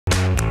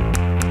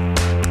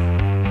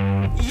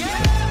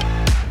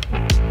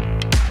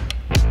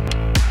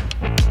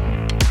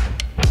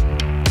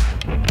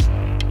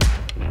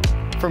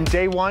From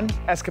day one,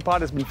 Escapod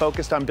has been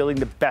focused on building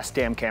the best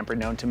damn camper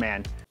known to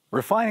man.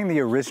 Refining the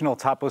original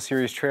Topo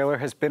Series trailer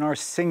has been our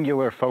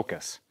singular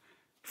focus.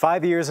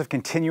 5 years of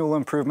continual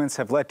improvements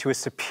have led to a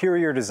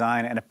superior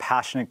design and a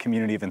passionate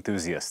community of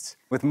enthusiasts.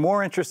 With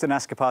more interest in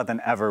Escapod than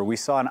ever, we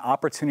saw an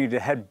opportunity to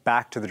head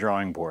back to the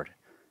drawing board,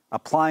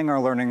 applying our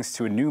learnings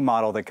to a new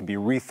model that could be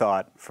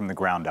rethought from the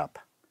ground up.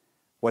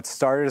 What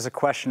started as a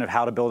question of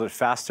how to build it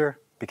faster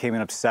became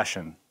an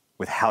obsession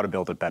with how to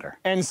build it better.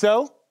 And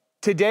so,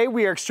 today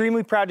we are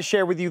extremely proud to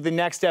share with you the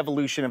next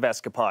evolution of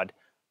Escapod,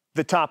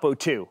 the Topo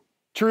 2.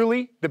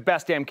 Truly, the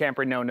best damn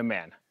camper known to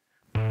man.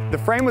 The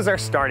frame was our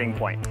starting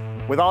point.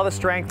 With all the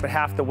strength but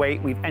half the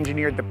weight, we've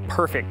engineered the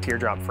perfect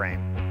teardrop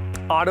frame.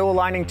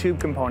 Auto-aligning tube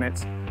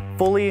components,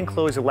 fully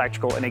enclosed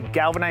electrical, and a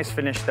galvanized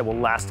finish that will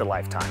last a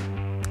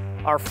lifetime.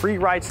 Our free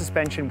ride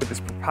suspension with this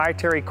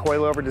proprietary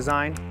coilover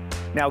design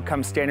now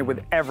comes standard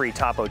with every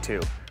Topo 2,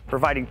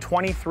 providing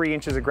 23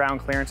 inches of ground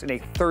clearance and a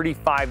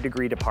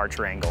 35-degree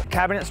departure angle.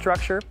 Cabinet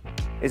structure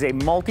is a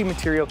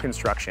multi-material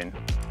construction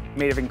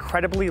made of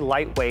incredibly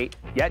lightweight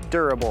yet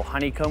durable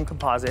honeycomb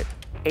composite,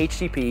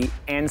 HDP,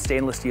 and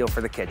stainless steel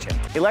for the kitchen.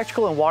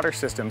 Electrical and water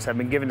systems have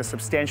been given a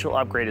substantial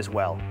upgrade as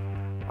well.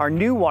 Our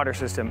new water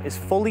system is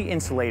fully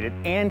insulated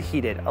and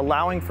heated,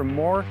 allowing for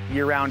more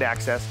year-round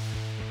access,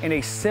 and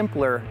a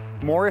simpler,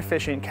 more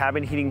efficient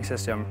cabin heating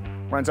system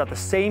runs out the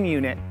same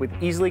unit with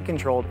easily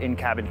controlled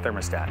in-cabin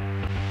thermostat.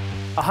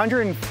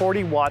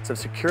 140 watts of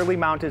securely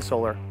mounted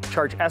solar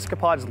charge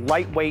Escapod's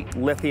lightweight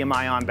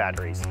lithium-ion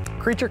batteries.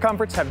 Creature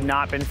comforts have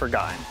not been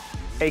forgotten.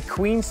 A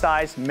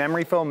queen-size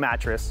memory foam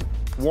mattress,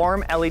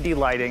 warm LED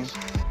lighting,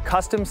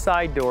 custom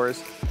side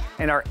doors,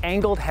 and our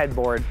angled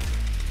headboard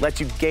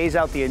lets you gaze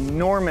out the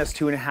enormous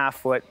 2.5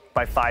 foot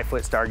by 5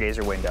 foot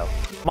stargazer window.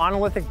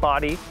 Monolithic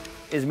body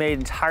is made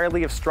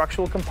entirely of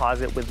structural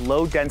composite with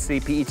low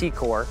density PET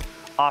core,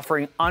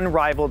 offering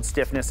unrivaled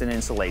stiffness and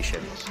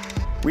insulation.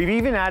 We've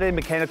even added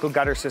mechanical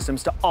gutter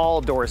systems to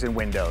all doors and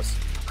windows,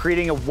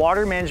 creating a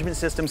water management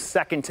system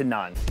second to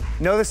none.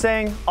 Know the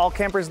saying, all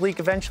campers leak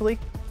eventually?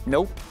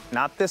 Nope,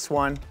 not this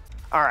one.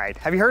 All right,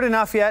 have you heard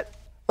enough yet?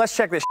 Let's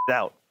check this shit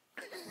out.